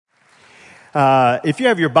If you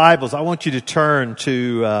have your Bibles, I want you to turn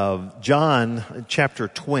to John chapter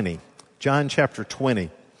 20. John chapter 20.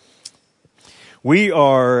 We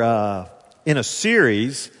are in a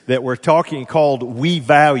series that we're talking called We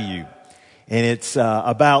Value. And it's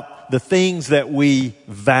about the things that we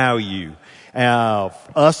value.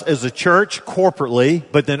 Us as a church, corporately,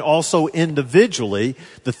 but then also individually,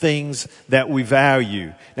 the things that we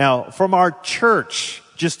value. Now, from our church,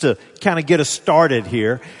 just to kind of get us started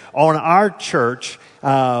here, on our church,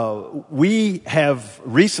 we have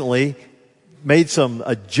recently made some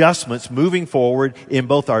adjustments moving forward in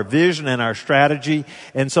both our vision and our strategy.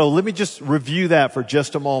 And so let me just review that for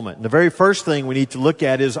just a moment. And the very first thing we need to look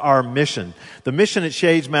at is our mission. The mission at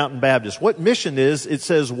Shades Mountain Baptist. What mission is, it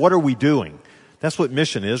says, what are we doing? That's what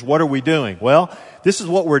mission is. What are we doing? Well, this is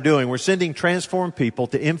what we're doing. We're sending transformed people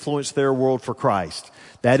to influence their world for Christ.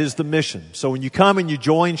 That is the mission. So when you come and you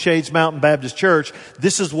join Shades Mountain Baptist Church,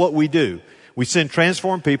 this is what we do. We send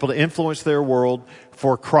transformed people to influence their world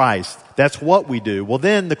for Christ. That's what we do. Well,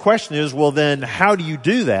 then the question is, well, then how do you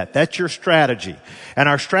do that? That's your strategy. And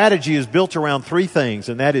our strategy is built around three things,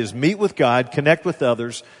 and that is meet with God, connect with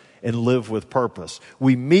others, and live with purpose.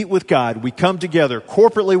 We meet with God. We come together.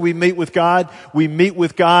 Corporately, we meet with God. We meet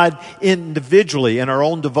with God individually in our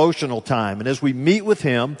own devotional time. And as we meet with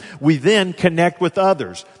Him, we then connect with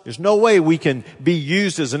others. There's no way we can be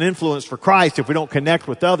used as an influence for Christ if we don't connect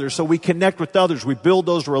with others. So we connect with others. We build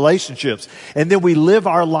those relationships. And then we live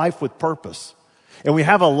our life with purpose. And we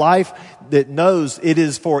have a life that knows it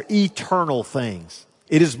is for eternal things.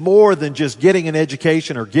 It is more than just getting an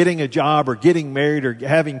education or getting a job or getting married or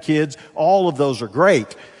having kids. All of those are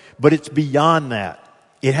great, but it's beyond that.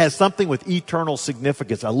 It has something with eternal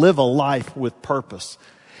significance. I live a life with purpose.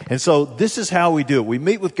 And so this is how we do it. We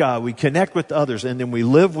meet with God, we connect with others, and then we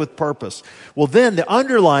live with purpose. Well, then the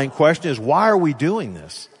underlying question is, why are we doing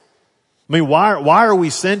this? I mean, why are we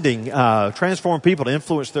sending transformed people to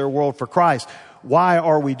influence their world for Christ? Why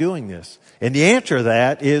are we doing this? And the answer to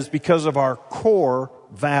that is because of our core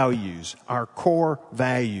values. Our core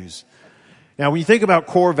values. Now, when you think about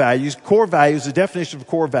core values, the definition of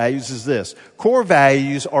core values is this. Core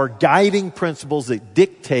values are guiding principles that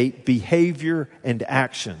dictate behavior and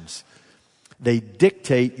actions. They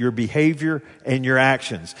dictate your behavior and your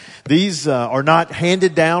actions. These are not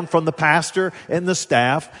handed down from the pastor and the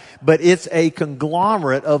staff, but it's a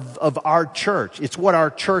conglomerate of our church. It's what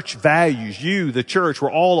our church values. You, the church,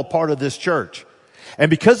 we're all a part of this church. And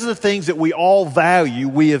because of the things that we all value,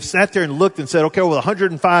 we have sat there and looked and said, okay, well,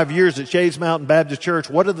 105 years at Shades Mountain Baptist Church,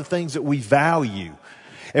 what are the things that we value?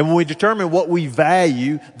 And when we determine what we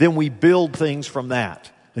value, then we build things from that.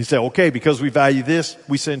 They say, okay, because we value this,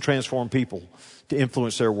 we send transformed people to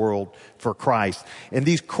influence their world for Christ. And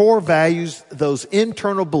these core values, those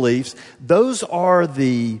internal beliefs, those are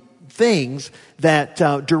the things that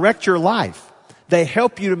direct your life. They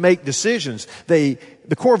help you to make decisions. The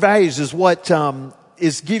core values is what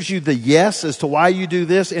gives you the yes as to why you do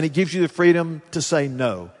this, and it gives you the freedom to say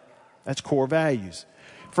no. That's core values.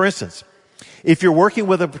 For instance, if you're working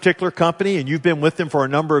with a particular company and you've been with them for a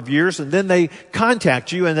number of years, and then they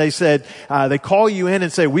contact you and they call you in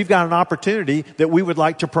and say, we've got an opportunity that we would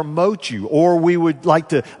like to promote you, or we would like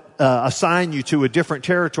to assign you to a different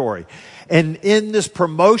territory. And in this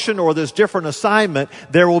promotion or this different assignment,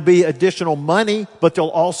 there will be additional money, but there'll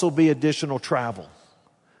also be additional travel.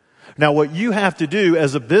 Now, what you have to do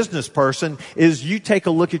as a business person is you take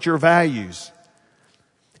a look at your values.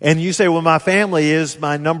 And you say, well, my family is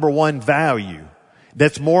my number one value.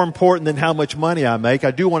 That's more important than how much money I make.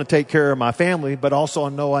 I do want to take care of my family, but also I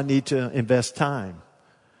know I need to invest time.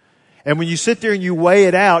 And when you sit there and you weigh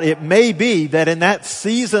it out, it may be that in that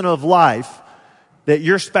season of life that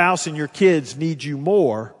your spouse and your kids need you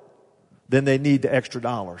more than they need the extra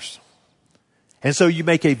dollars. And so you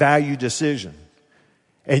make a value decision.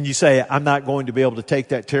 And you say, I'm not going to be able to take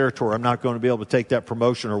that territory. I'm not going to be able to take that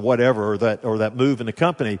promotion or whatever, or that move in the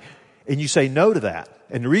company. And you say no to that.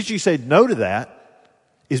 And the reason you say no to that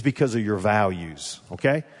is because of your values.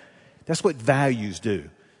 Okay? That's what values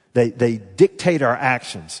do. They dictate our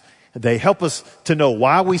actions. They help us to know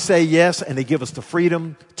why we say yes, and they give us the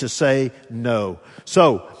freedom to say no.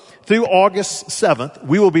 So, through August 7th,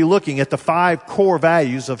 we will be looking at the 5 core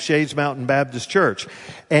values of Shades Mountain Baptist Church.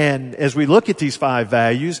 And as we look at these 5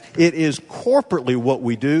 values, it is corporately what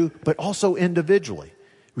we do, but also individually.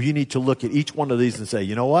 You need to look at each one of these and say,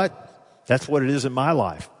 you know what? That's what it is in my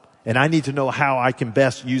life. And I need to know how I can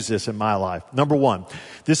best use this in my life. Number 1,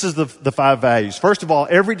 this is the 5 values. First of all,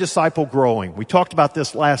 every disciple growing. We talked about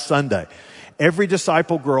this last Sunday. Every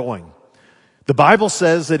disciple growing. The Bible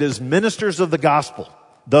says that as ministers of the gospel,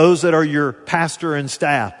 those that are your pastor and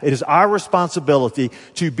staff. It is our responsibility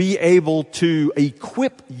to be able to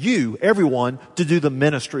equip you, everyone, to do the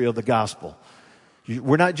ministry of the gospel.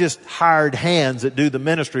 We're not just hired hands that do the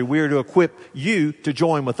ministry. We are to equip you to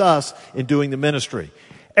join with us in doing the ministry.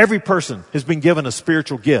 Every person has been given a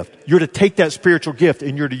spiritual gift. You're to take that spiritual gift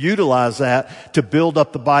and you're to utilize that to build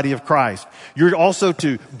up the body of Christ. You're also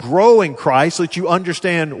to grow in Christ so that you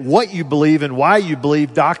understand what you believe and why you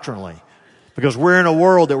believe doctrinally. Because we're in a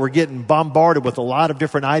world that we're getting bombarded with a lot of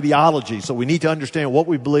different ideologies. So we need to understand what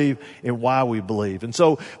we believe and why we believe. And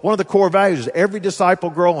so one of the core values is every disciple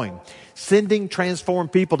growing, sending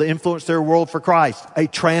transformed people to influence their world for Christ. A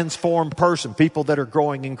transformed person, people that are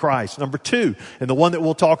growing in Christ. Number 2, and the one that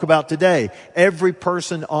we'll talk about today, every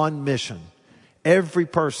person on mission. Every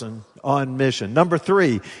person on mission. Number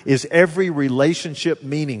 3 is every relationship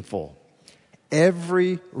meaningful.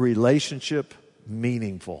 Every relationship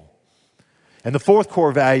meaningful. And the 4th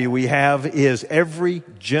core value we have is every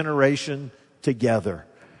generation together.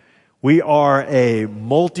 We are a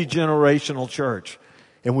multi-generational church,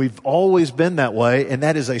 and we've always been that way, and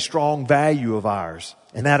that is a strong value of ours.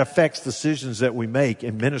 And that affects decisions that we make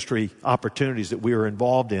in ministry opportunities that we are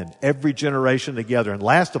involved in. Every generation together. And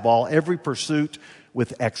last of all, every pursuit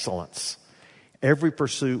with excellence. Every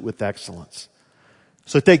pursuit with excellence.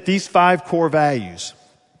 So take these 5 core values.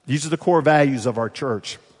 These are the core values of our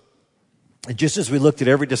church. And just as we looked at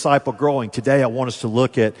every disciple growing, today I want us to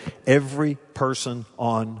look at every person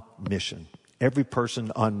on mission. Every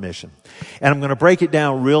person on mission. And I'm going to break it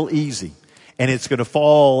down real easy. And it's going to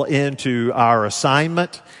fall into our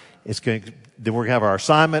assignment. Then we're going to have our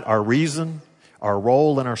assignment, our reason, our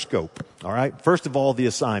role, and our scope. All right? First of all, the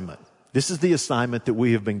assignment. This is the assignment that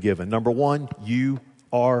we have been given. Number 1, you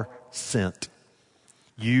are sent.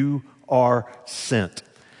 You are sent.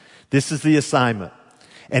 This is the assignment.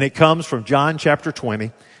 And it comes from John chapter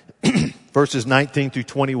 20, verses 19 through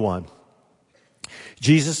 21.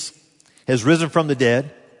 Jesus has risen from the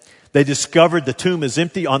dead. They discovered the tomb is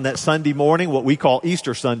empty on that Sunday morning, what we call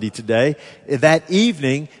Easter Sunday today. That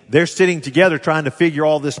evening, they're sitting together trying to figure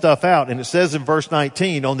all this stuff out. And it says in verse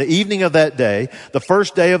 19, on the evening of that day, the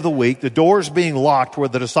first day of the week, the doors being locked where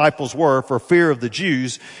the disciples were for fear of the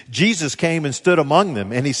Jews, Jesus came and stood among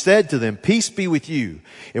them. And he said to them, peace be with you.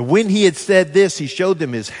 And when he had said this, he showed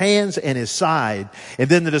them his hands and his side. And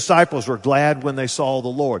then the disciples were glad when they saw the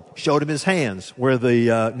Lord. Showed him his hands where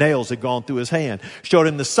the nails had gone through his hand. Showed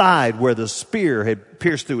him the side where the spear had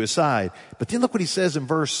pierced through his side. But then look what he says in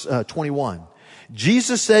verse 21.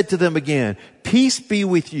 Jesus said to them again, peace be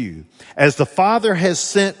with you. As the Father has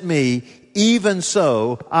sent me, even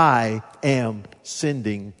so I am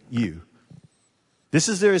sending you. This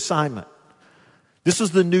is their assignment. This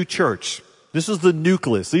is the new church. This is the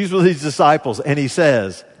nucleus. These were these disciples. And he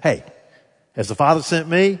says, hey, as the Father sent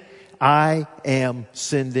me, I am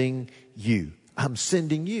sending you. I'm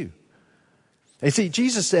sending you. And see,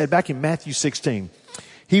 Jesus said back in Matthew 16,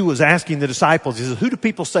 he was asking the disciples, he says, who do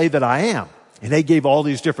people say that I am? And they gave all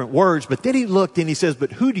these different words, but then he looked and he says,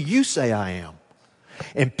 but who do you say I am?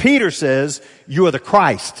 And Peter says, you are the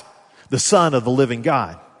Christ, the Son of the living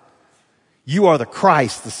God. You are the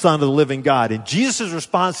Christ, the Son of the living God. And Jesus'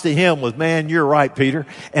 response to him was, man, you're right, Peter.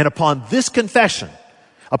 And upon this confession,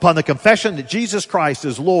 upon the confession that Jesus Christ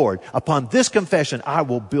is Lord, upon this confession, I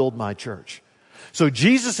will build my church. So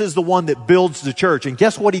Jesus is the one that builds the church. And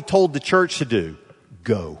guess what he told the church to do?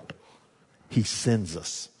 Go. He sends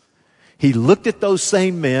us. He looked at those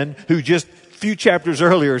same men who just a few chapters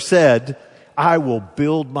earlier said, I will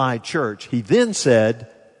build my church. He then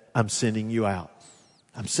said, I'm sending you out.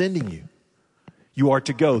 I'm sending you. You are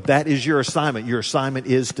to go. That is your assignment. Your assignment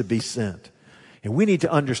is to be sent. And we need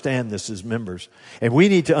to understand this as members. And we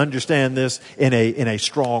need to understand this in a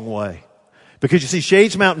strong way. Because you see,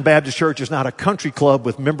 Shades Mountain Baptist Church is not a country club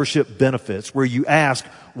with membership benefits where you ask,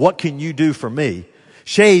 what can you do for me?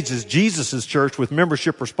 Shades is Jesus' church with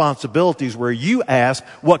membership responsibilities where you ask,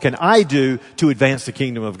 what can I do to advance the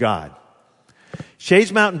kingdom of God?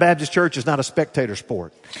 Shades Mountain Baptist Church is not a spectator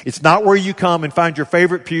sport. It's not where you come and find your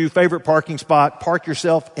favorite pew, favorite parking spot, park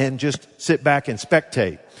yourself and just sit back and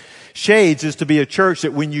spectate. Shades is to be a church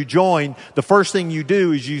that when you join, the first thing you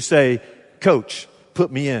do is you say, Coach,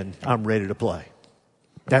 put me in. I'm ready to play.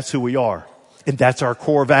 That's who we are. And that's our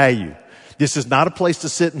core value. This is not a place to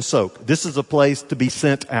sit and soak. This is a place to be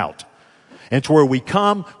sent out. And to where we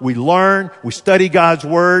come, we learn, we study God's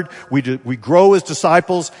Word, we grow as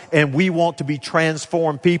disciples, and we want to be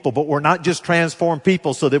transformed people. But we're not just transformed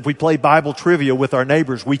people so that if we play Bible trivia with our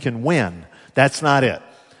neighbors, we can win. That's not it.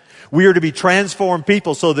 We are to be transformed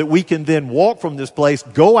people so that we can then walk from this place,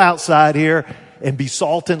 go outside here, and be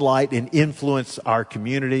salt and light and influence our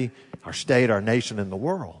community, our state, our nation, and the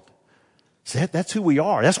world. See, that's who we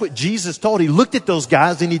are. That's what Jesus told. He looked at those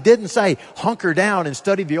guys and he didn't say, hunker down and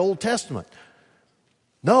study the Old Testament.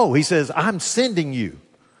 No, he says, I'm sending you.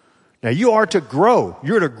 Now you are to grow.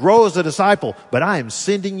 You're to grow as a disciple, but I am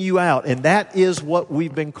sending you out. And that is what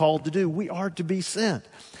we've been called to do. We are to be sent.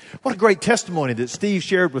 What a great testimony that Steve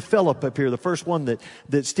shared with Philip up here, the first one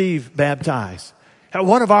that Steve baptized.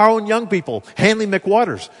 One of our own young people, Hanley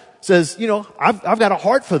McWaters, says, I've got a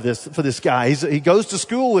heart for this guy. He goes to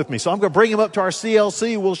school with me, so I'm going to bring him up to our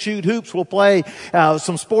CLC. We'll shoot hoops. We'll play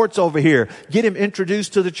some sports over here. Get him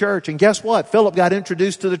introduced to the church. And guess what? Philip got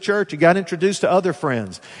introduced to the church. He got introduced to other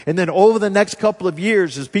friends. And then over the next couple of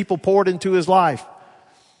years, as people poured into his life,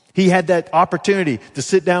 he had that opportunity to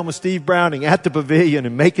sit down with Steve Browning at the pavilion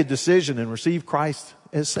and make a decision and receive Christ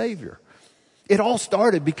as Savior. It all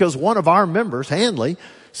started because one of our members, Hanley,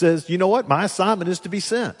 says, you know what? My assignment is to be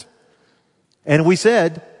sent. And we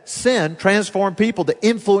said, send transform people to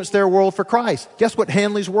influence their world for Christ. Guess what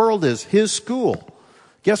Hanley's world is? His school.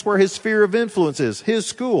 Guess where his sphere of influence is? His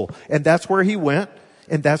school. And that's where he went,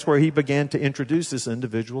 and that's where he began to introduce this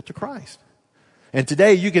individual to Christ. And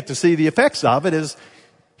today you get to see the effects of it as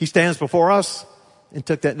he stands before us and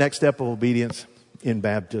took that next step of obedience in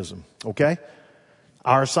baptism. Okay?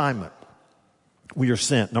 Our assignment. We are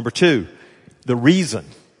sent. Number 2, the reason.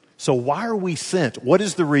 So why are we sent? What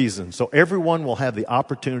is the reason? So everyone will have the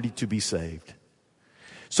opportunity to be saved.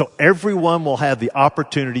 So everyone will have the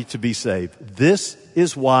opportunity to be saved. This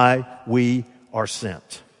is why we are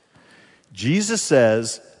sent. Jesus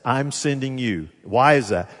says, I'm sending you. Why is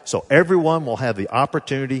that? So everyone will have the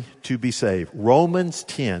opportunity to be saved. Romans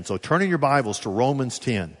 10. So turn in your Bibles to Romans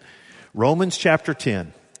 10. Romans chapter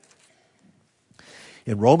 10.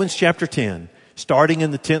 In Romans chapter 10, starting in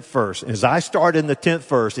the 10th verse. As I start in the 10th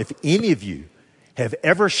verse, if any of you have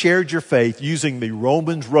ever shared your faith using the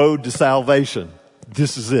Romans road to salvation,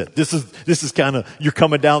 this is it. This is kind of, you're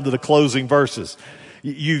coming down to the closing verses.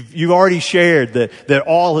 You've already shared that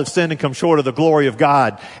all have sinned and come short of the glory of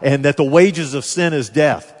God, and that the wages of sin is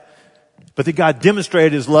death. But that God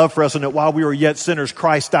demonstrated his love for us, and that while we were yet sinners,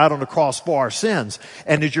 Christ died on the cross for our sins.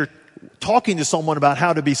 And as you're talking to someone about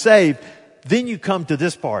how to be saved, then you come to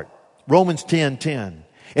this part. Romans 10:10.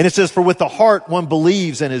 And it says, for with the heart one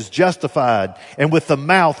believes and is justified, and with the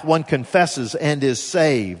mouth one confesses and is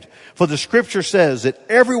saved. For the scripture says that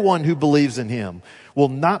everyone who believes in him will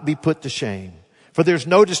not be put to shame. For there's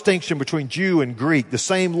no distinction between Jew and Greek. The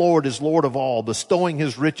same Lord is Lord of all, bestowing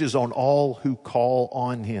his riches on all who call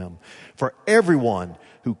on him. For everyone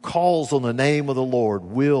who calls on the name of the Lord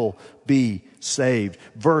will be saved.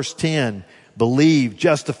 Verse 10. Believe,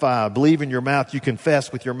 justify, believe in your mouth, you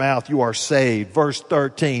confess with your mouth, you are saved. Verse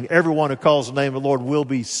 13, everyone who calls the name of the Lord will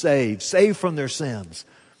be saved from their sins.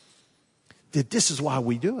 This is why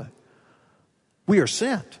we do it. We are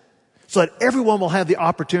sent so that everyone will have the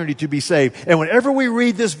opportunity to be saved. And whenever we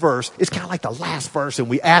read this verse, it's kind of like the last verse, and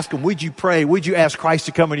we ask them, would you pray? Would you ask Christ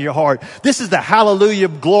to come into your heart? This is the hallelujah,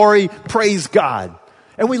 glory, praise God.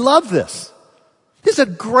 And we love this. This is a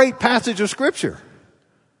great passage of Scripture.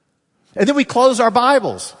 And then we close our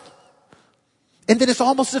Bibles. And then it's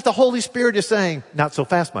almost as if the Holy Spirit is saying, not so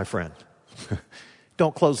fast, my friend.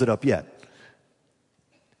 Don't close it up yet.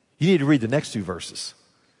 You need to read the next 2 verses,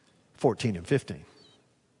 14 and 15.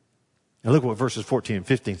 Now look what verses 14 and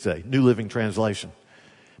 15 say, New Living Translation.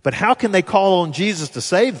 But how can they call on Jesus to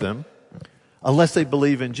save them unless they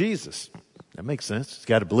believe in Jesus? That makes sense. You've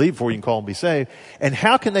got to believe before you can call and be saved. And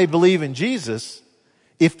how can they believe in Jesus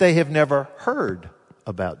if they have never heard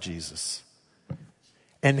about Jesus?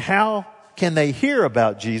 And how can they hear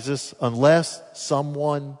about Jesus unless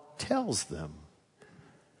someone tells them?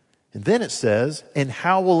 And then it says, and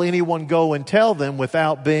how will anyone go and tell them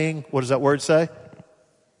without being, what does that word say?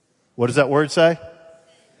 What does that word say?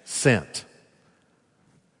 Sent.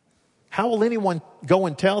 How will anyone go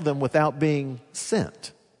and tell them without being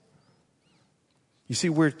sent? You see,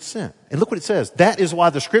 we're sent. And look what it says. That is why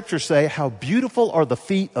the scriptures say, how beautiful are the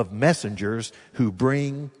feet of messengers who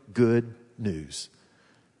bring good news.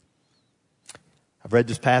 I've read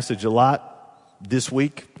this passage a lot this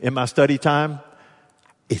week in my study time.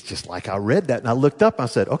 It's just like I read that and I looked up and I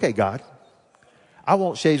said, okay, God, I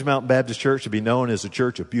want Shades Mountain Baptist Church to be known as a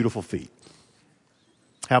church of beautiful feet.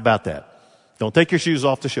 How about that? Don't take your shoes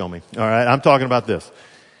off to show me. All right, I'm talking about this.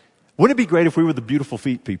 Wouldn't it be great if we were the beautiful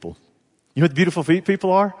feet people? You know what the beautiful feet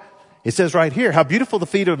people are? It says right here, how beautiful the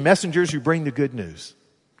feet of messengers who bring the good news.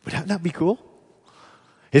 Would that not be cool?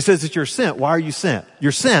 It says that you're sent. Why are you sent?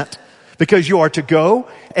 You're sent because you are to go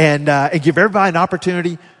and give everybody an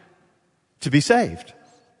opportunity to be saved.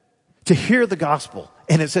 to hear the gospel.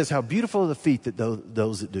 And it says, how beautiful are the feet that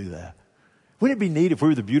those that do that. Wouldn't it be neat if we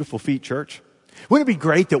were the beautiful feet church? Wouldn't it be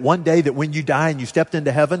great that one day that when you die and you stepped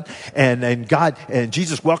into heaven and God and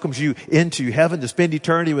Jesus welcomes you into heaven to spend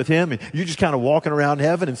eternity with him, and you're just kind of walking around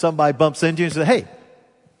heaven and somebody bumps into you and says, hey,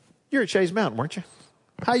 you're at Shays Mountain, weren't you?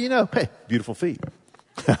 How you know? Hey, beautiful feet.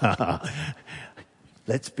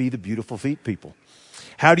 Let's be the beautiful feet people.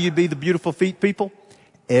 How do you be the beautiful feet people?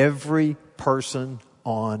 Every person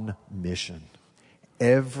on mission.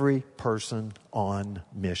 Every person on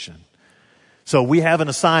mission. So we have an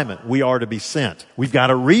assignment. We are to be sent. We've got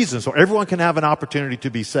a reason so everyone can have an opportunity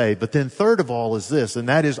to be saved. But then third of all is this, and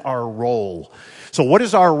that is our role. So what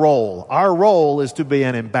is our role? Our role is to be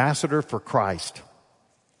an ambassador for Christ.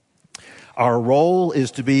 Our role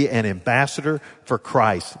is to be an ambassador for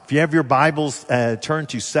Christ. If you have your Bibles, turn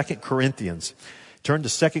to 2 Corinthians. Turn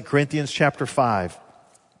to 2 Corinthians chapter 5.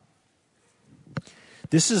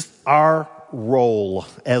 This is our role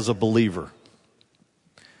as a believer.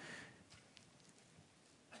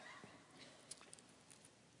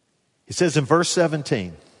 It says in verse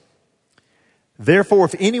 17, therefore,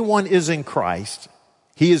 if anyone is in Christ,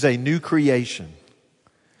 he is a new creation.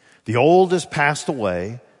 The old has passed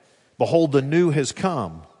away. Behold, the new has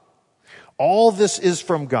come. All this is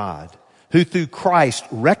from God, who through Christ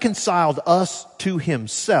reconciled us to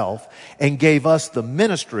himself and gave us the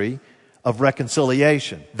ministry of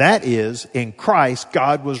reconciliation. That is, in Christ,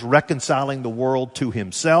 God was reconciling the world to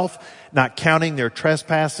himself, not counting their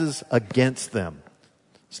trespasses against them.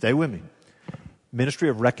 Stay with me. Ministry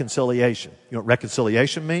of reconciliation. You know what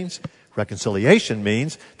reconciliation means? Reconciliation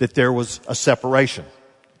means that there was a separation.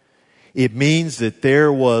 It means that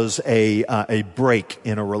there was a break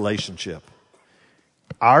in a relationship.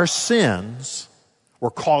 Our sins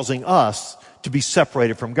were causing us to be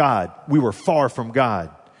separated from God. We were far from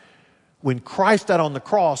God. When Christ died on the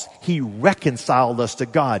cross, he reconciled us to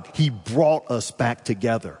God. He brought us back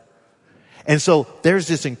together. And so there's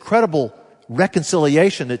this incredible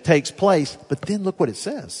reconciliation that takes place, but then look what it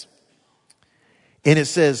says. And it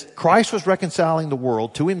says, Christ was reconciling the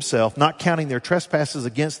world to himself, not counting their trespasses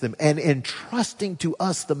against them, and entrusting to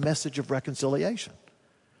us the message of reconciliation.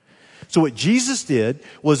 So what Jesus did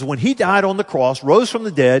was when he died on the cross, rose from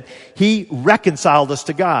the dead, he reconciled us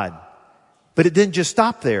to God. But it didn't just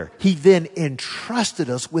stop there. He then entrusted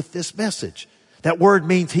us with this message. That word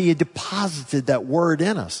means he had deposited that word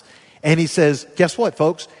in us. And he says, guess what,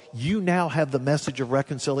 folks? You now have the message of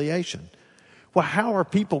reconciliation. Well, how are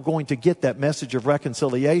people going to get that message of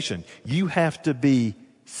reconciliation? You have to be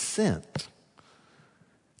sent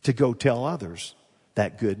to go tell others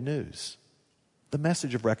that good news. The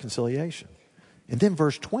message of reconciliation. And then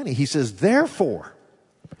verse 20, he says, therefore,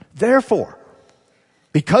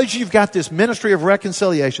 because you've got this ministry of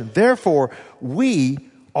reconciliation, therefore, we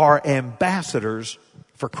are ambassadors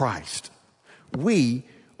for Christ. We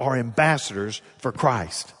are ambassadors for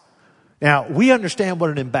Christ. Now, we understand what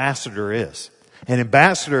an ambassador is. An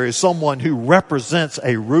ambassador is someone who represents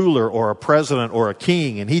a ruler or a president or a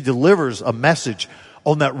king, and he delivers a message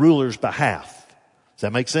on that ruler's behalf. Does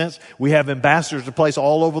that make sense? We have ambassadors to place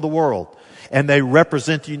all over the world, and they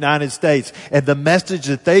represent the United States, and the message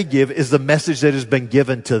that they give is the message that has been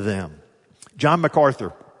given to them. John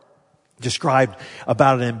MacArthur described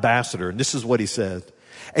about an ambassador, and this is what he said.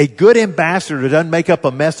 A good ambassador doesn't make up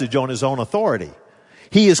a message on his own authority.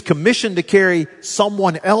 He is commissioned to carry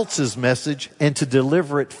someone else's message and to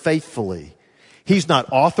deliver it faithfully. He's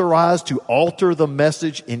not authorized to alter the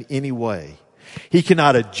message in any way. He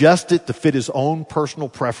cannot adjust it to fit his own personal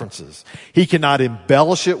preferences. He cannot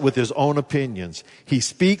embellish it with his own opinions. He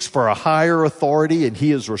speaks for a higher authority, and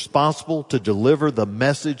he is responsible to deliver the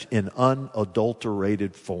message in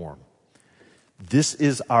unadulterated form. This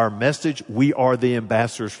is our message. We are the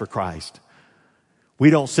ambassadors for Christ. We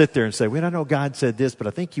don't sit there and say, well, I know God said this, but I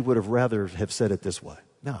think he would have rather have said it this way.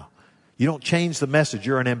 No. You don't change the message.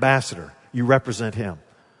 You're an ambassador. You represent him.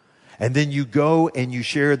 And then you go and you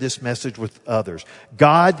share this message with others.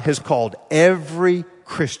 God has called every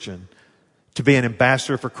Christian to be an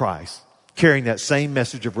ambassador for Christ, carrying that same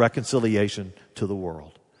message of reconciliation to the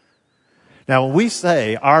world. Now, when we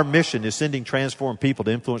say our mission is sending transformed people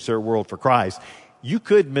to influence their world for Christ, you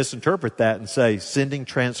could misinterpret that and say sending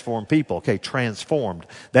transformed people. Okay, transformed.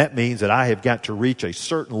 That means that I have got to reach a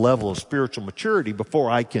certain level of spiritual maturity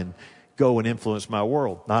before I can go and influence my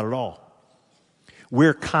world. Not at all.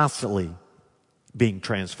 We're constantly being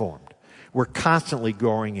transformed. We're constantly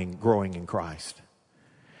growing in Christ.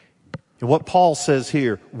 And what Paul says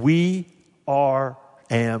here, we are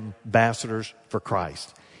ambassadors for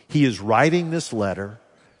Christ. He is writing this letter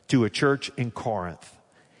to a church in Corinth.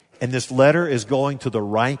 And this letter is going to the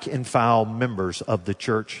rank and file members of the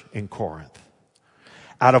church in Corinth.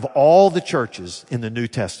 Out of all the churches in the New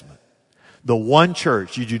Testament, the one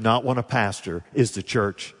church you do not want to pastor is the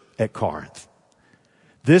church at Corinth.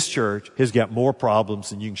 This church has got more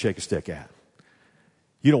problems than you can shake a stick at.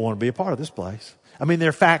 You don't want to be a part of this place. I mean, there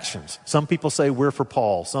are factions. Some people say we're for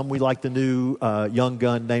Paul. Some we like the new young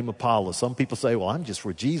gun named Apollos. Some people say, well, I'm just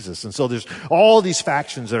for Jesus. And so there's all these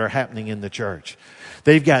factions that are happening in the church.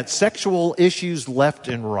 They've got sexual issues left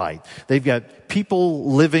and right. They've got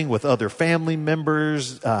people living with other family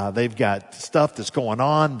members. They've got stuff that's going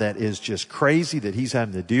on that is just crazy that he's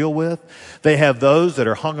having to deal with. They have those that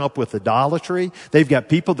are hung up with idolatry. They've got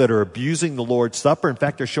people that are abusing the Lord's Supper. In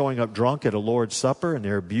fact, they're showing up drunk at a Lord's Supper and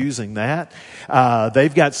they're abusing that.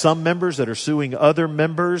 They've got some members that are suing other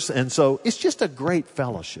members. And so it's just a great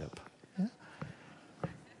fellowship.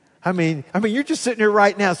 I mean, you're just sitting here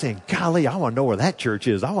right now saying, golly, I want to know where that church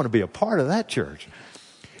is. I want to be a part of that church.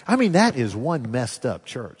 I mean, that is one messed up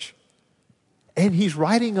church. And he's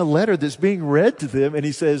writing a letter that's being read to them, and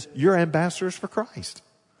he says, you're ambassadors for Christ.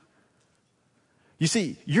 You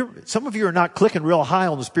see, some of you are not clicking real high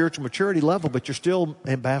on the spiritual maturity level, but you're still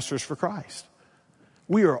ambassadors for Christ.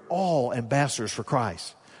 We are all ambassadors for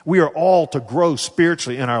Christ. We are all to grow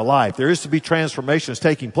spiritually in our life. There is to be transformations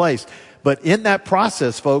taking place. But in that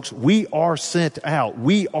process, folks, we are sent out.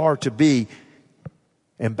 We are to be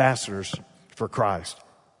ambassadors for Christ.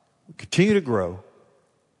 We continue to grow,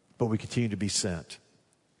 but we continue to be sent.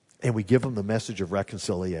 And we give them the message of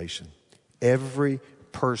reconciliation. Every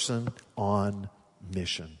person on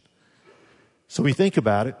mission. So we think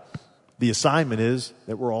about it. The assignment is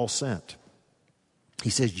that we're all sent. He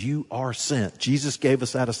says, you are sent. Jesus gave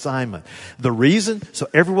us that assignment. The reason, so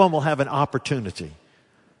everyone will have an opportunity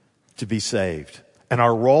to be saved. And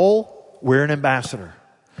our role, we're an ambassador.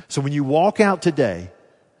 So when you walk out today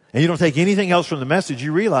and you don't take anything else from the message,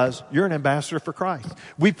 you realize you're an ambassador for Christ.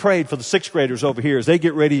 We prayed for the sixth graders over here as they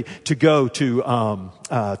get ready to go to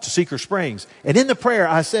Cedar Springs. And in the prayer,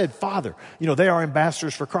 I said, Father, they are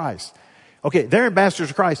ambassadors for Christ. Okay, they're ambassadors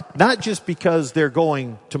for Christ, not just because they're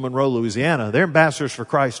going to Monroe, Louisiana. They're ambassadors for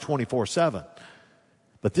Christ 24/7.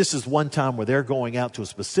 But this is one time where they're going out to a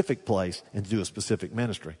specific place and to do a specific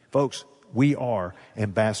ministry. Folks, we are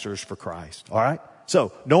ambassadors for Christ. All right?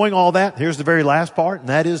 So, knowing all that, here's the very last part, and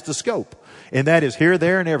that is the scope. And that is here,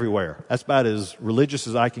 there, and everywhere. That's about as religious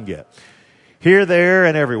as I can get. Here, there,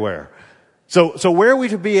 and everywhere. So where are we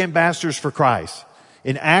to be ambassadors for Christ?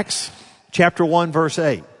 In Acts chapter 1, verse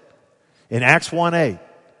 8. In Acts 1:8,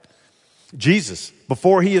 Jesus,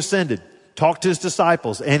 before he ascended, talked to his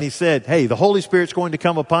disciples and he said, hey, the Holy Spirit's going to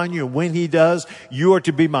come upon you, and when he does, you are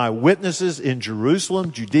to be my witnesses in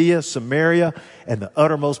Jerusalem, Judea, Samaria, and the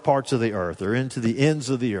uttermost parts of the earth, or into the ends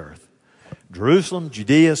of the earth. Jerusalem,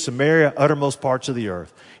 Judea, Samaria, uttermost parts of the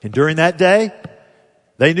earth. And during that day,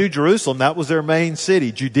 they knew Jerusalem, that was their main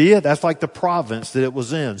city. Judea, that's like the province that it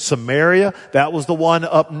was in. Samaria, that was the one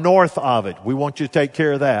up north of it. We want you to take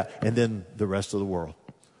care of that. And then the rest of the world.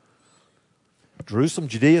 Jerusalem,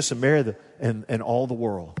 Judea, Samaria, and all the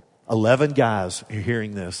world. 11 guys are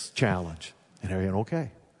hearing this challenge. And they're going,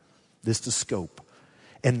 okay, this is the scope.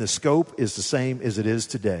 And the scope is the same as it is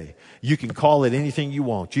today. You can call it anything you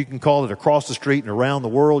want. You can call it across the street and around the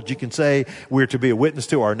world. You can say we're to be a witness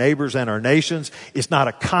to our neighbors and our nations. It's not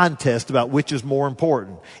a contest about which is more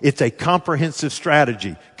important. It's a comprehensive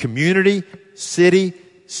strategy. Community, city,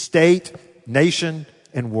 state, nation,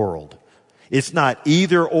 and world. It's not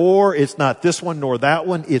either or. It's not this one nor that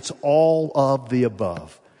one. It's all of the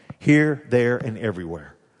above. Here, there, and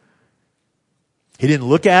everywhere. He didn't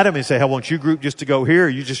look at him and say, I want you group just to go here, or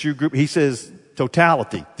you just your group. He says,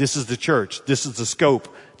 totality. This is the church. This is the scope.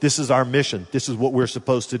 This is our mission. This is what we're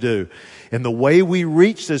supposed to do. And the way we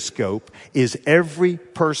reach this scope is every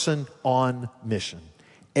person on mission.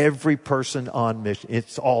 Every person on mission.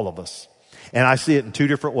 It's all of us. And I see it in two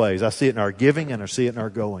different ways. I see it in our giving and I see it in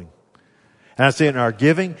our going. And I see it in our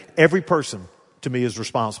giving. Every person to me is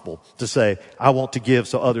responsible to say, I want to give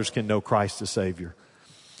so others can know Christ as Savior.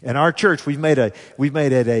 In our church, we've made it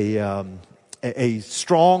a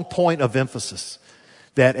strong point of emphasis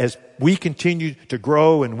that as we continue to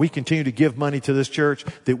grow and we continue to give money to this church,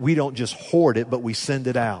 that we don't just hoard it, but we send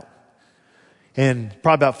it out. And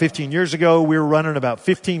probably about 15 years ago, we were running about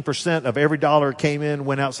 15% of every dollar that came in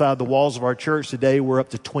went outside the walls of our church. Today, we're up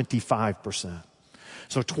to 25%.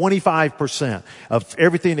 So 25% of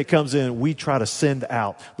everything that comes in, we try to send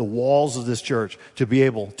out the walls of this church to be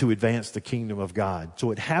able to advance the kingdom of God.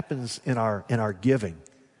 So it happens in our giving.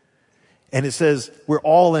 And it says we're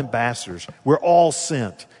all ambassadors. We're all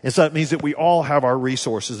sent. And so that means that we all have our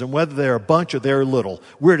resources. And whether they're a bunch or they're little,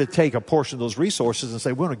 we're to take a portion of those resources and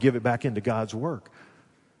say, we're going to give it back into God's work.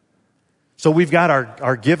 So we've got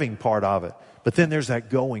our giving part of it. But then there's that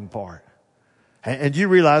going part. And you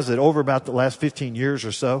realize that over about the last 15 years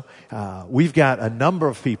or so, we've got a number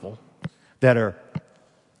of people that are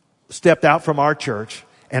stepped out from our church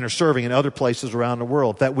and are serving in other places around the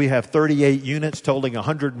world. That we have 38 units totaling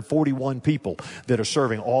 141 people that are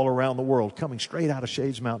serving all around the world, coming straight out of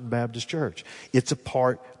Shades Mountain Baptist Church. It's a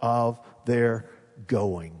part of their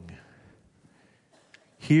going.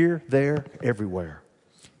 Here, there, everywhere.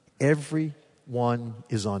 Everyone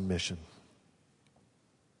is on mission.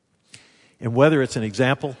 And whether it's an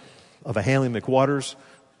example of a Hanley McWaters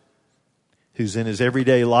who's in his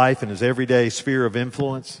everyday life and his everyday sphere of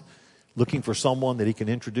influence, looking for someone that he can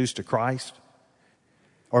introduce to Christ.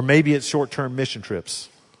 Or maybe it's short-term mission trips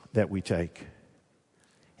that we take.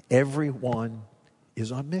 Everyone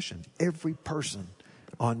is on mission. Every person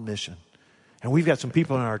on mission. And we've got some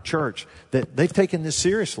people in our church that they've taken this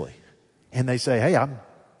seriously. And they say, hey,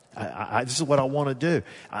 this is what I want to do.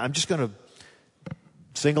 I'm just going to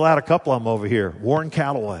single out a couple of them over here. Warren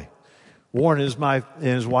Calloway. Warren and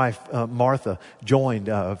his wife, Martha, joined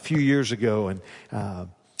a few years ago, and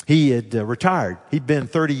he had retired. He'd been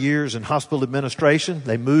 30 years in hospital administration.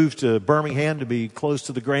 They moved to Birmingham to be close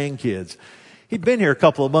to the grandkids. He'd been here a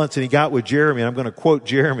couple of months and he got with Jeremy. And I'm going to quote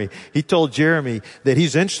Jeremy. He told Jeremy that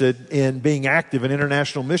he's interested in being active in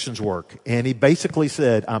international missions work. And he basically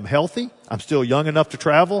said, I'm healthy. I'm still young enough to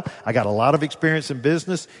travel. I got a lot of experience in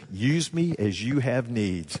business. Use me as you have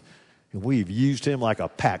needs. And we've used him like a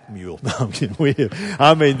pack mule. No, I'm kidding.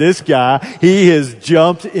 I mean, this guy, he has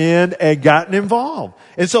jumped in and gotten involved.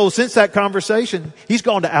 And so since that conversation, he's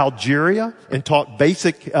gone to Algeria and taught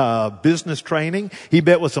basic business training. He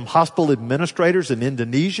met with some hospital administrators in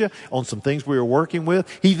Indonesia on some things we were working with.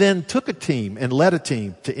 He then took a team and led a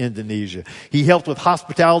team to Indonesia. He helped with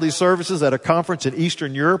hospitality services at a conference in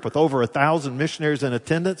Eastern Europe with over 1,000 missionaries in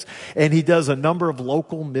attendance. And he does a number of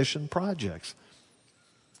local mission projects.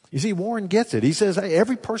 You see, Warren gets it. He says, hey,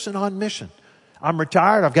 every person on mission. I'm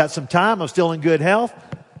retired. I've got some time. I'm still in good health.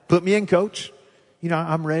 Put me in, coach. You know,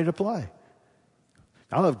 I'm ready to play.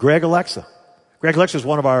 I love Greg Alexa. Greg Alexa is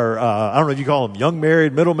one of our, I don't know if you call him young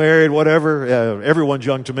married, middle married, whatever. Everyone's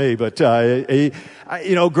young to me. But,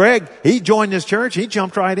 Greg, he joined this church. He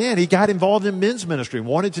jumped right in. He got involved in men's ministry,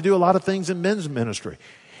 wanted to do a lot of things in men's ministry.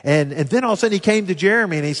 And then all of a sudden he came to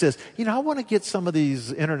Jeremy and he says, I want to get some of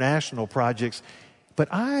these international projects. But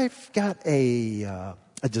I've got a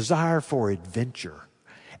desire for adventure.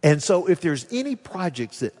 And so if there's any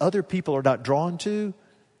projects that other people are not drawn to,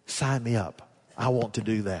 sign me up. I want to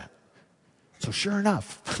do that. So sure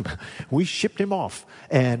enough, we shipped him off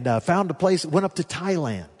and found a place, went up to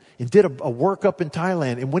Thailand and did a work up in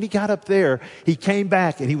Thailand. And when he got up there, he came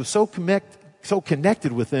back and he was so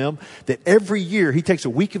connected with them that every year he takes a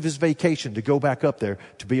week of his vacation to go back up there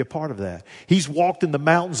to be a part of that. He's walked in the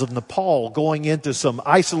mountains of Nepal going into some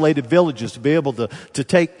isolated villages to be able to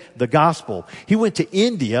take the gospel. He went to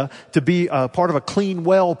India to be a part of a clean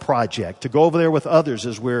well project, to go over there with others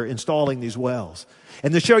as we're installing these wells.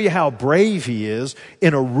 And to show you how brave he is,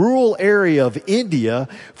 in a rural area of India,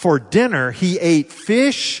 for dinner he ate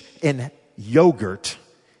fish and yogurt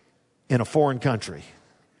in a foreign country.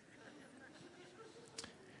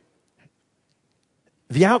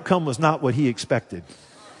 The outcome was not what he expected.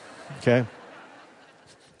 Okay?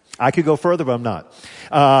 I could go further, but I'm not.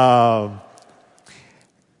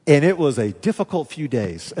 And it was a difficult few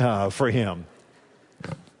days for him.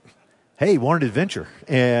 Hey, he wanted adventure.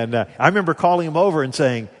 And I remember calling him over and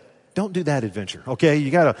saying, don't do that adventure. Okay?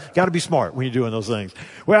 You gotta be smart when you're doing those things.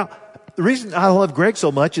 Well, the reason I love Greg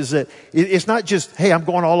so much is that it's not just, hey, I'm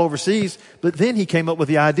going all overseas, but then he came up with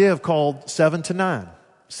the idea of called 7 to 9.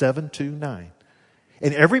 7 to 9.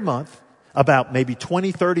 And every month, about maybe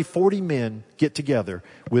 20, 30, 40 men get together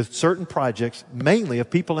with certain projects, mainly of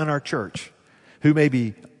people in our church who may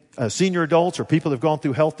be senior adults or people that have gone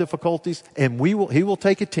through health difficulties. And he will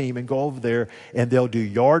take a team and go over there and they'll do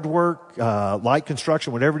yard work, light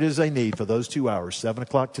construction, whatever it is they need for those 2 hours, 7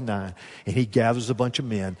 o'clock to 9. And he gathers a bunch of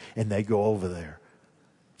men and they go over there.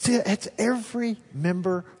 See, that's every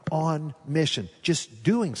member on mission, just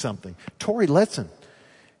doing something. Tori Letson.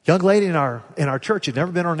 Young lady in our church had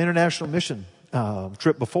never been on an international mission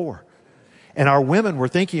trip before. And our women were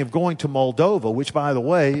thinking of going to Moldova, which, by the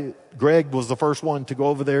way, Greg was the first one to go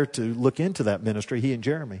over there to look into that ministry, he and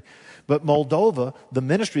Jeremy. But Moldova, the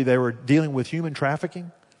ministry, they were dealing with human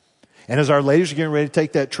trafficking. And as our ladies are getting ready to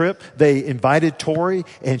take that trip, they invited Tori,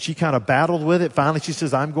 and she kind of battled with it. Finally, she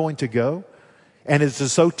says, I'm going to go. And it's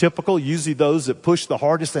just so typical. Usually those that push the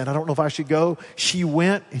hardest, and I don't know if I should go. She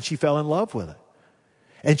went, and she fell in love with it.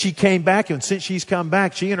 And she came back, and since she's come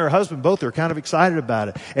back, she and her husband both are kind of excited about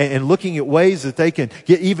it and looking at ways that they can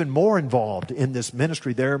get even more involved in this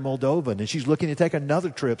ministry there in Moldova. And she's looking to take another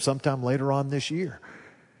trip sometime later on this year.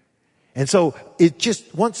 And so it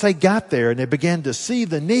just, once they got there and they began to see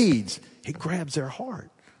the needs, it grabs their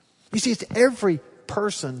heart. You see, it's every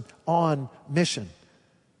person on mission.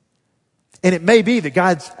 And it may be that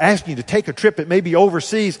God's asking you to take a trip. It may be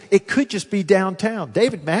overseas. It could just be downtown.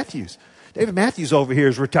 David Matthews over here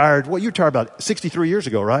is retired. Well, you retired about 63 years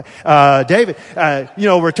ago, right? David,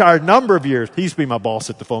 retired a number of years. He used to be my boss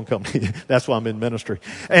at the phone company. That's why I'm in ministry.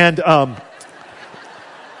 And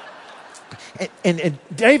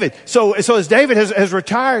David, so as David has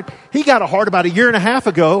retired, he got a heart about 1.5 years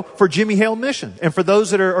ago for Jimmy Hale Mission and for those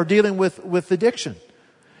that are dealing with addiction.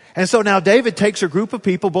 And so now David takes a group of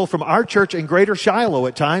people, both from our church and Greater Shiloh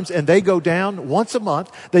at times, and they go down once a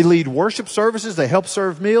month. They lead worship services, they help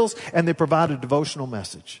serve meals, and they provide a devotional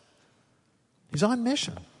message. He's on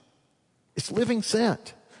mission. It's living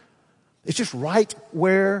sent. It's just right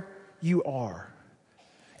where you are.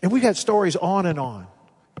 And we've had stories on and on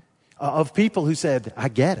of people who said, I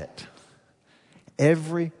get it.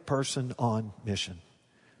 Every person on mission.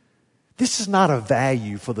 This is not a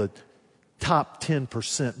value for the top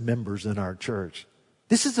 10% members in our church.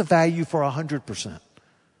 This is a value for 100%.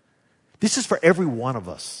 This is for every one of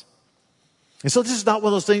us. And so this is not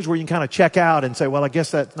one of those things where you can kind of check out and say, well, I guess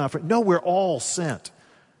that's not for... No, we're all sent.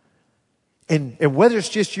 And whether it's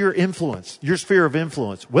just your influence, your sphere of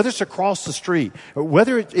influence, whether it's across the street, or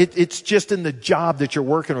whether it's just in the job that you're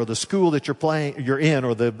working or the school that you're in,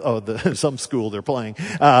 or some school they're playing,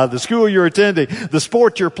 the school you're attending, the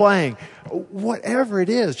sport you're playing, whatever it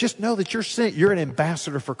is, just know that you're sent. You're an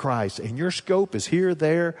ambassador for Christ, and your scope is here,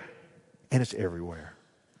 there, and it's everywhere.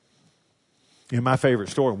 My favorite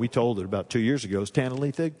story, and we told it about 2 years ago, is Tana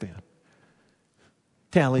Lee Thigpen.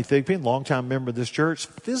 Tana Lee Thigpen, longtime member of this church,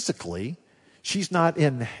 physically, she's not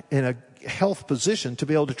in a health position to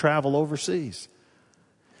be able to travel overseas.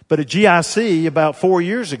 But at GIC about 4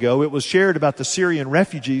 years ago, it was shared about the Syrian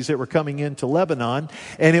refugees that were coming into Lebanon.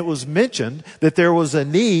 And it was mentioned that there was a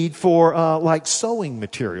need for sewing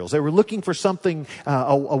materials. They were looking for something,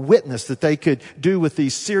 a witness that they could do with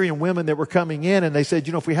these Syrian women that were coming in. And they said,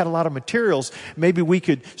 if we had a lot of materials, maybe we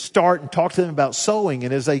could start and talk to them about sewing.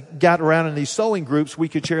 And as they got around in these sewing groups, we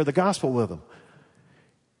could share the gospel with them.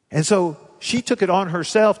 And so she took it on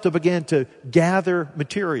herself to begin to gather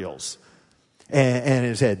materials. And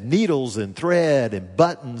it had needles and thread and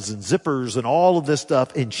buttons and zippers and all of this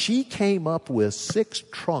stuff. And she came up with 6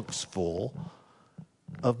 trunks full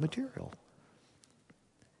of material.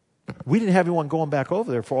 We didn't have anyone going back over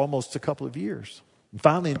there for almost a couple of years. And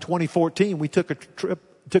finally, in 2014, we took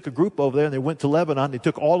a group over there, and they went to Lebanon. They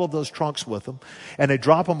took all of those trunks with them, and they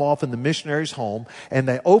drop them off in the missionary's home. And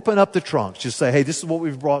they open up the trunks, just say, hey, this is what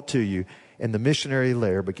we've brought to you. And the missionary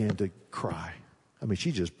there began to cry.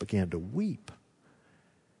 She just began to weep.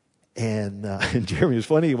 And Jeremy was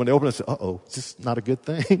funny when they opened it. I said, uh-oh, is this not a good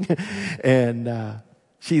thing? And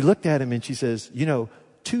she looked at him and she says,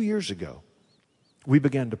 2 years ago, we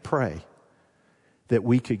began to pray that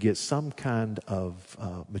we could get some kind of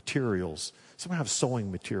materials, some kind of sewing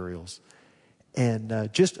materials. And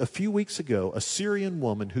just a few weeks ago, a Syrian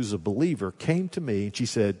woman who's a believer came to me and she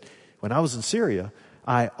said, when I was in Syria,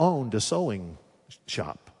 I owned a sewing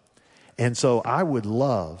shop. And so I would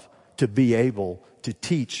love to be able to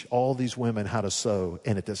teach all these women how to sew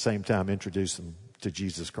and at the same time introduce them to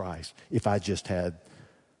Jesus Christ if I just had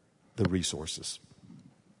the resources.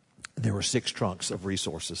 There were 6 trunks of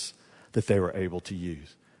resources that they were able to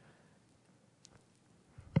use.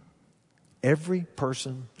 Every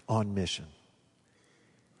person on mission.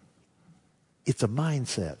 It's a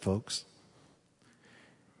mindset, folks.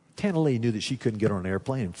 Tana Lee knew that she couldn't get on an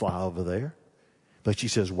airplane and fly over there. But she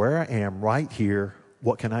says, where I am right here,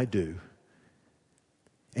 what can I do?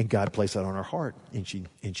 And God placed that on her heart, and she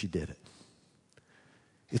did it.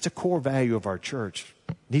 It's a core value of our church.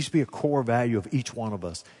 It needs to be a core value of each one of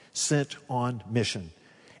us. Sent on mission.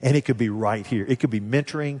 And it could be right here. It could be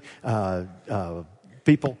mentoring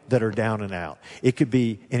people that are down and out. It could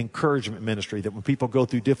be an encouragement ministry that when people go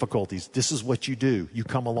through difficulties, this is what you do. You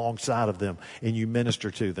come alongside of them and you minister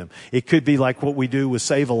to them. It could be like what we do with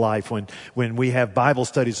Save a Life when we have Bible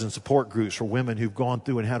studies and support groups for women who've gone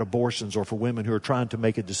through and had abortions, or for women who are trying to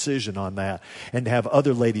make a decision on that, and to have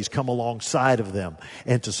other ladies come alongside of them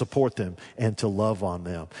and to support them and to love on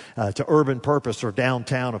them. To Urban Purpose or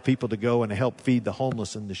downtown of people to go and help feed the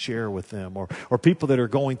homeless and to share with them, or people that are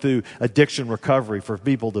going through addiction recovery, for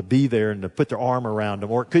people to be there and to put their arm around them.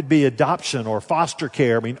 Or it could be adoption or foster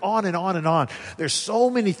care. I mean, on and on and on. There's so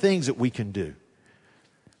many things that we can do.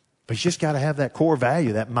 But you just got to have that core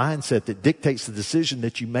value, that mindset that dictates the decision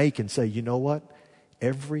that you make, and say, you know what?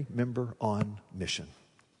 Every member on mission.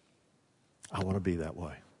 I want to be that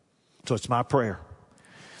way. So it's my prayer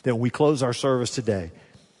that when we close our service today,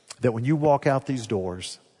 that when you walk out these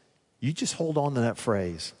doors, you just hold on to that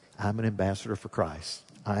phrase, I'm an ambassador for Christ.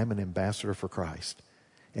 I am an ambassador for Christ,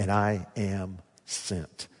 and I am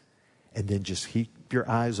sent. And then just keep your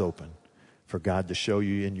eyes open for God to show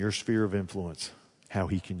you in your sphere of influence how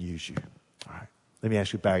He can use you. All right. Let me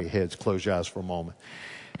ask you to bow your heads, close your eyes for a moment.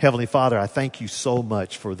 Heavenly Father, I thank you so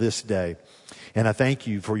much for this day. And I thank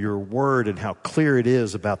you for your word and how clear it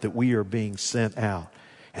is about that we are being sent out.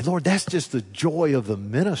 And Lord, that's just the joy of the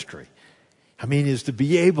ministry. I mean, is to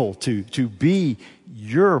be able to be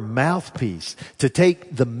your mouthpiece, to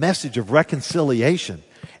take the message of reconciliation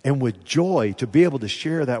and with joy to be able to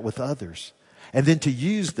share that with others. And then to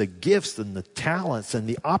use the gifts and the talents and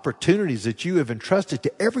the opportunities that you have entrusted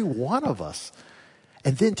to every one of us.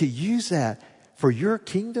 And then to use that for your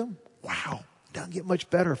kingdom. Wow, doesn't get much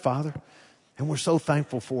better, Father. And we're so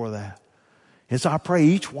thankful for that. And so I pray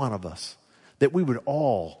each one of us that we would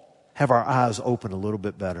all have our eyes open a little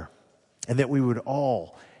bit better. And that we would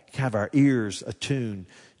all have our ears attuned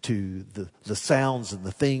to the sounds and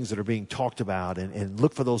the things that are being talked about, and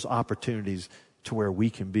look for those opportunities to where we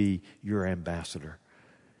can be your ambassador.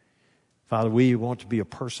 Father, we want to be a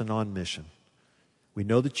person on mission. We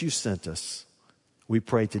know that you sent us. We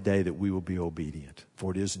pray today that we will be obedient.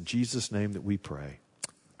 For it is in Jesus' name that we pray.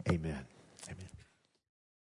 Amen.